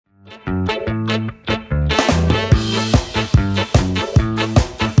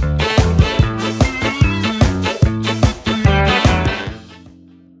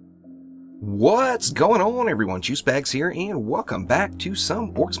going on, everyone? Juicebags here, and welcome back to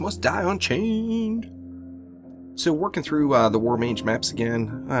some Orcs Must Die Unchained. So, working through the Warmage maps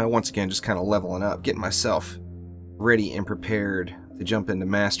again, once again, just kind of leveling up, getting myself ready and prepared to jump into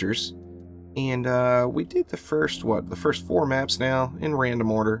Masters. And we did the first 4 maps now, in random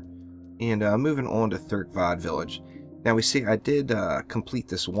order, and moving on to Thuricvod Village. Now, we see I did complete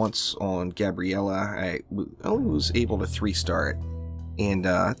this once on Gabriella. I only was able to 3-star it, and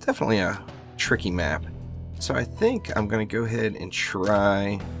definitely a tricky map. So I think I'm going to go ahead and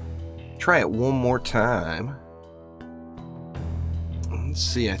try it one more time. Let's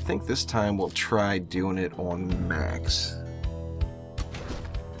see, I think this time we'll try doing it on max.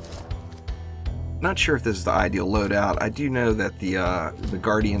 Not sure if this is the ideal loadout. I do know that the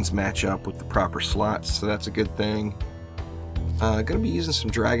Guardians match up with the proper slots, so that's a good thing. Going to be using some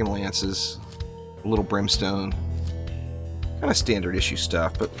Dragon Lances, a little Brimstone, kind of standard issue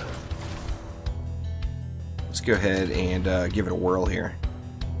stuff, but let's go ahead and give it a whirl here.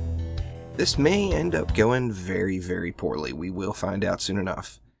 This may end up going very, very poorly. We will find out soon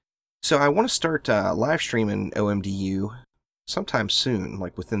enough. So I want to start live streaming OMDU sometime soon,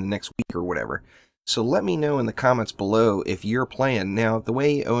 like within the next week or whatever. So let me know in the comments below if you're playing. Now, the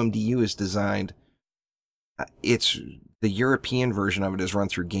way OMDU is designed, it's the European version of it is run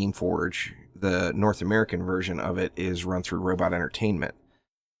through Gameforge. The North American version of it is run through Robot Entertainment.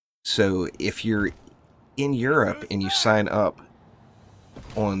 So if you're in Europe and you sign up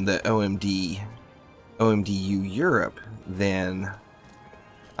on the OMDU Europe, then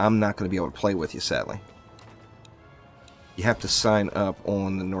I'm not going to be able to play with you, sadly. You have to sign up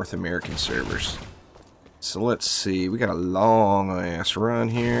on the North American servers. So let's see, we got a long ass run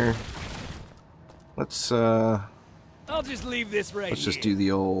here. Let's I'll just leave this right let's here. just do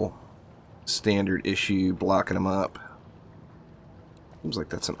the old standard issue, blocking them up. Seems like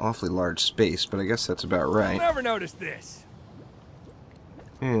that's an awfully large space, but I guess that's about right. I'll never notice this.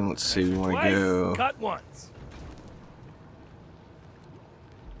 And let's see, we want to go Cut once.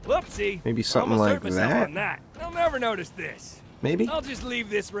 Whoopsie. maybe something Almost like hurt myself that. on that. I'll never notice this. Maybe? I'll just leave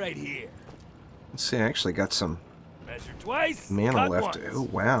this right here. Let's see, I actually got some Measure twice. mana cut left. Once. Oh,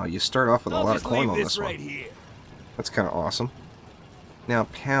 wow, you start off with a I'll lot of just coin leave on this right one. Here. That's kind of awesome. Now,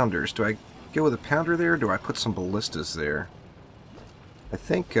 pounders. Do I go with a pounder there, or do I put some ballistas there? I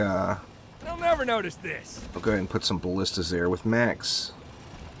think I'll never notice this. I'll go ahead and put some ballistas there with Max.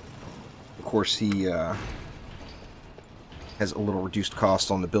 Of course, he has a little reduced cost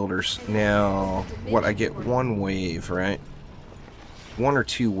on the builders. Now, what, I get one wave, right? 1 or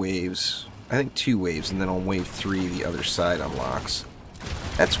 2 waves. I think 2 waves, and then on wave 3, the other side unlocks.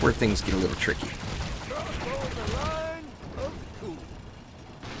 That's where things get a little tricky.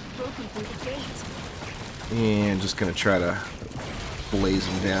 And just gonna try to blaze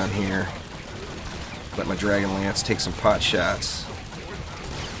them down here. Let my Dragon Lance take some pot shots.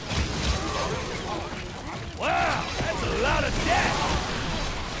 Wow, that's a lot of death.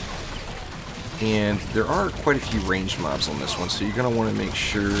 And there are quite a few ranged mobs on this one, so you're gonna want to make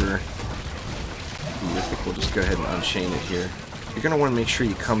sure. I think we'll just go ahead and unchain it here. You're gonna want to make sure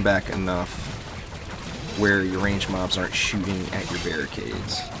you come back enough where your ranged mobs aren't shooting at your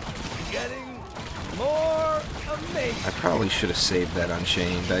barricades. Getting more amazing. I probably should have saved that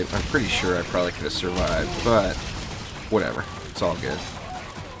Unchained. I'm pretty sure I probably could have survived, but whatever. It's all good.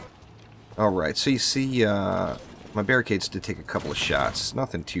 Alright, so you see my barricades did take a couple of shots.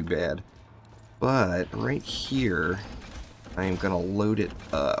 Nothing too bad. But right here, I am going to load it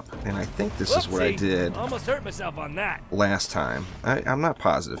up. And I think this is what I did Almost hurt myself on that. last time. I'm not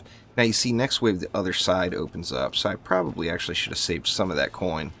positive. Now you see next wave the other side opens up, so I probably actually should have saved some of that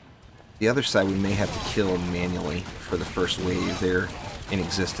coin. The other side we may have to kill manually for the first wave there in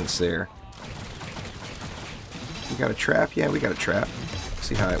existence there. We got a trap? Yeah, we got a trap. Let's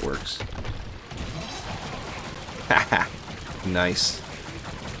see how it works. Haha. Nice.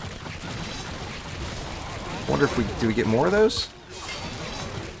 Wonder if do we get more of those?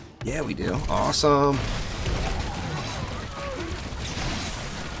 Yeah, we do. Awesome.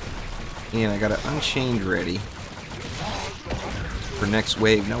 And I got it Unchained ready for next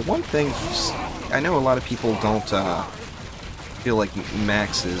wave. Now, one thing, I know a lot of people don't feel like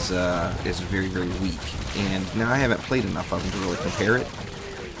Max is very, very weak. And now I haven't played enough of him to really compare it.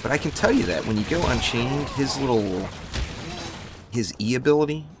 But I can tell you that when you go Unchained, his E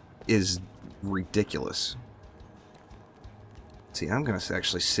ability is ridiculous. See, I'm going to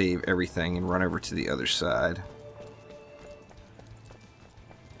actually save everything and run over to the other side.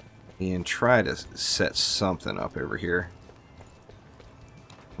 And try to set something up over here.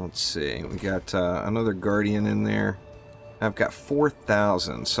 Let's see, we got another Guardian in there. I've got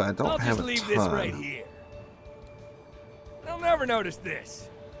 4,000, so I don't have a ton. I'll just leave this right here. They'll never notice this.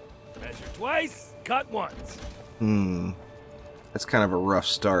 Measure twice, cut once. That's kind of a rough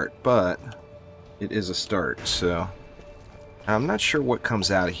start, but it is a start, so I'm not sure what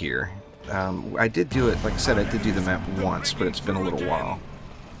comes out of here. I did do it, like I said, I did do the map once, but it's been a little while.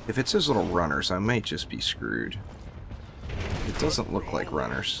 If it's those little runners, I might just be screwed. It doesn't look like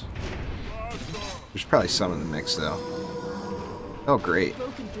runners. There's probably some in the mix, though. Oh, great.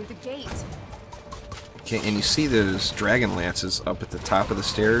 Okay, and you see those dragon lances up at the top of the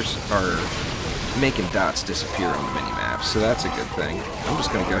stairs are making dots disappear on the mini-map, so that's a good thing. I'm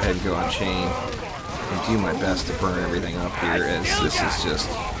just going to go ahead and go Unchained and do my best to burn everything up here, as this is just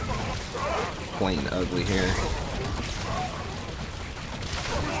plain ugly here.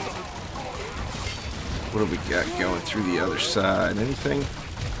 What do we got going through the other side? Anything?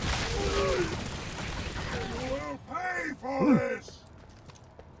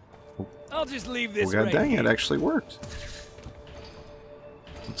 I'll just leave this God right dang, here. it actually worked.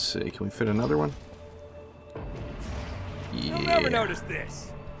 Let's see, can we fit another one? Yeah. They'll never notice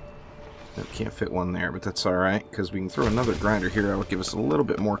this. Nope, can't fit one there, but that's alright, because we can throw another grinder here. That will give us a little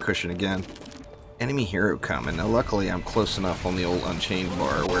bit more cushion again. Enemy hero coming. Now, luckily, I'm close enough on the old Unchained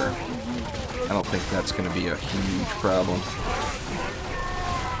bar where I don't think that's going to be a huge problem.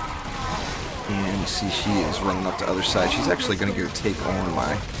 And you see she is running up the other side. She's actually going to go take on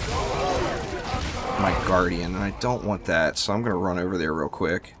my Guardian, and I don't want that, so I'm going to run over there real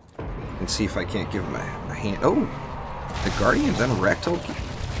quick and see if I can't give him a hand. Oh! The Guardian done wrecked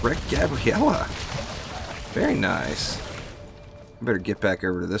Gabriella. Very nice. I better get back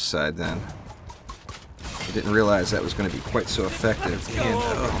over to this side then. I didn't realize that was going to be quite so effective. And,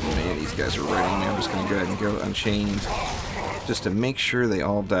 oh man, these guys are ready. I'm just going to go ahead and go Unchained just to make sure they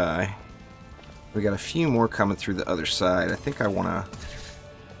all die. We got a few more coming through the other side. I think I want to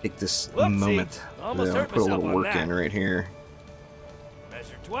take this moment to put a little work in right here.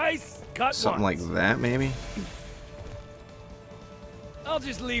 Measure twice, cut Something once. like that, maybe? I'll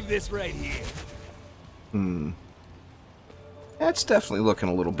just leave this right here. That's definitely looking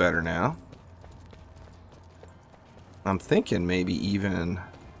a little better now. I'm thinking maybe even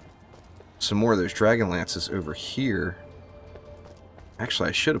some more of those dragon lances over here. Actually,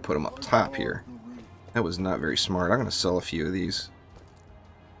 I should have put them up top here. That was not very smart. I'm going to sell a few of these.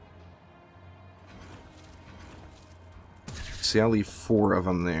 See, I'll leave 4 of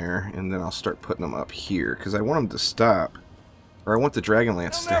them there, and then I'll start putting them up here, because I want them to stop. Or I want the dragon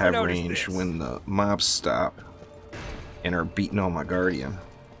lances to have range when the mobs stop and are beating on my Guardian.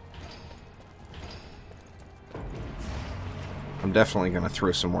 I'm definitely going to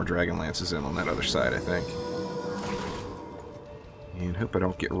throw some more dragon lances in on that other side, I think. And hope I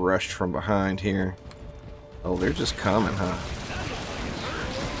don't get rushed from behind here. Oh, they're just coming, huh?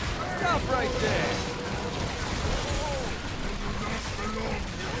 Stop right there.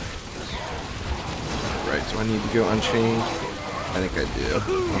 Right, do I need to go Unchained? I think I do.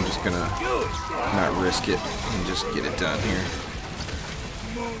 I'm just gonna not risk it and just get it done here.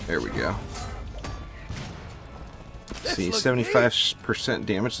 There we go. See, 75%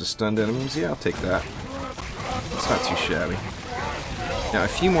 damage to stunned enemies. Yeah, I'll take that. It's not too shabby. Now, a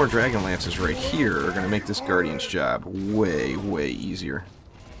few more Dragon Lances right here are going to make this Guardian's job way, way easier.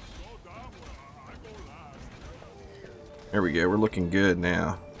 There we go. We're looking good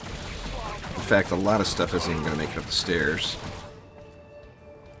now. In fact, a lot of stuff isn't even going to make it up the stairs.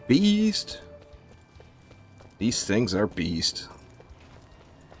 Beast! These things are beast.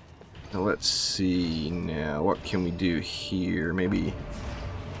 Now, let's see now. What can we do here? Maybe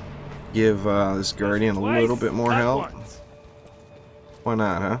give this Guardian a little bit more help. Why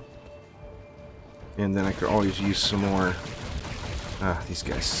not, huh? And then I could always use some more. Ah, these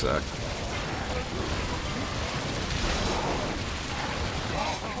guys suck.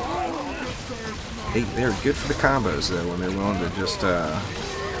 They're good for the combos, though, when they're willing to just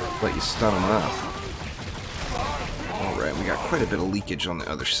let you stun them up. Alright, we got quite a bit of leakage on the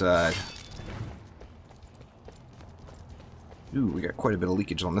other side. Ooh, we got quite a bit of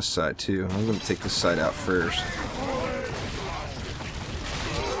leakage on this side, too. I'm going to take this side out first.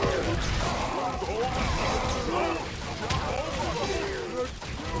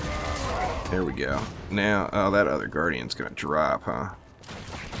 There we go. Now, oh, that other Guardian's going to drop, huh?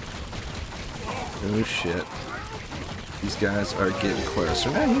 Oh, shit. These guys are getting closer.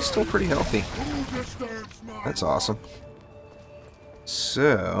 Now, he's still pretty healthy. That's awesome.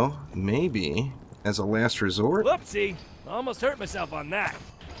 So, maybe, as a last resort... Whoopsie! Almost hurt myself on that.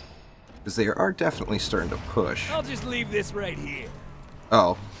 Because they are definitely starting to push. I'll just leave this right here.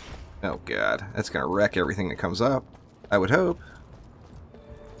 Oh. Oh, God. That's going to wreck everything that comes up. I would hope.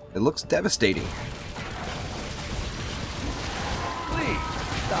 It looks devastating. Please,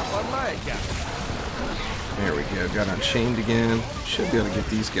 stop on my account. There we go. Got Unchained again. Should be able to get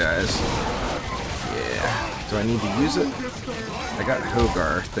these guys. Yeah. Do I need to use it? I got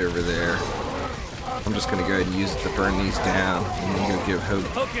Hogarth over there. I'm just going to go ahead and use it to burn these down. And then go give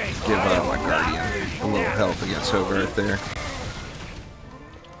my Guardian a little help against Hogarth there.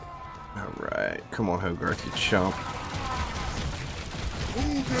 Alright. Come on, Hogarth, you chump.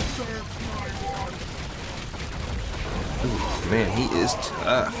 Ooh, man, he is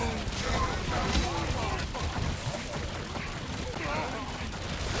tough.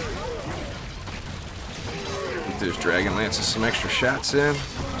 Get those Dragon Lances some extra shots in.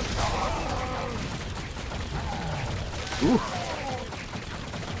 Ooh.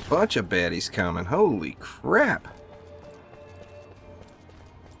 Bunch of baddies coming. Holy crap.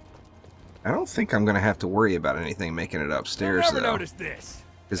 I don't think I'm going to have to worry about anything making it upstairs, though.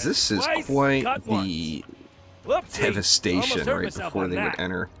 Because this is quite the devastation right before they would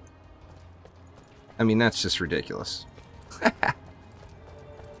enter. I mean, that's just ridiculous.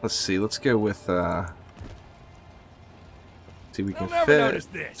 Let's see. Let's go with, see if we can fit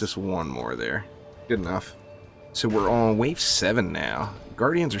just one more there. Good enough. So we're on wave 7 now.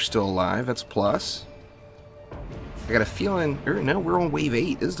 Guardians are still alive. That's a plus. I got a feeling, or no, we're on wave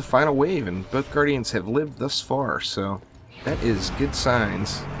 8. This is the final wave, and both Guardians have lived thus far, so that is good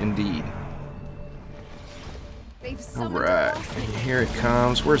signs indeed. Alright, and here it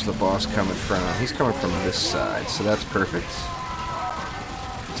comes. Where's the boss coming from? He's coming from this side, so that's perfect.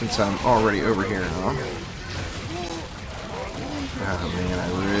 Since I'm already over here now. Oh man,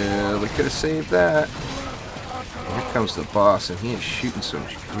 I really could have saved that. And here comes the boss, and he is shooting some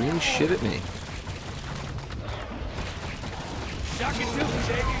green shit at me.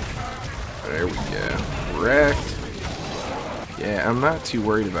 There we go. Wrecked. Yeah, I'm not too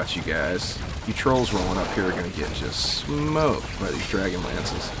worried about you guys. You trolls rolling up here are going to get just smoked by these Dragon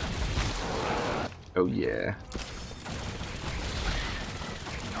Lances. Oh yeah.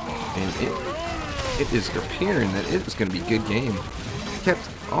 And it is appearing that it is going to be a good game. Kept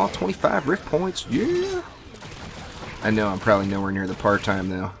all 25 rift points. Yeah. I know I'm probably nowhere near the part-time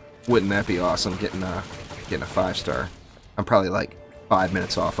though. Wouldn't that be awesome getting a 5-star? I'm probably like 5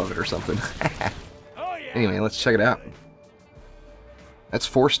 minutes off of it or something. Anyway, let's check it out. That's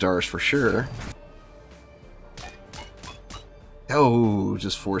 4 stars for sure. Oh,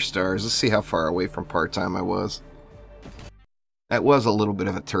 just 4 stars. Let's see how far away from part-time I was. That was a little bit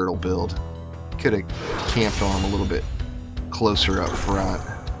of a turtle build. Could have camped on him a little bit closer up front.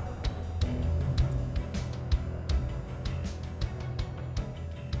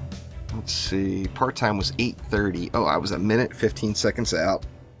 Let's see. Part-time was 8:30. Oh, I was a minute 15 seconds out.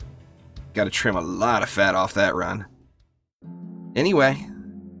 Got to trim a lot of fat off that run. Anyway,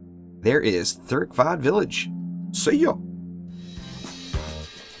 there is Thuricvod Village. See ya!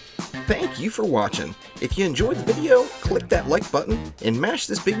 Thank you for watching. If you enjoyed the video, click that like button and mash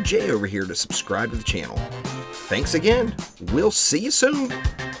this big J over here to subscribe to the channel. Thanks again. We'll see you soon.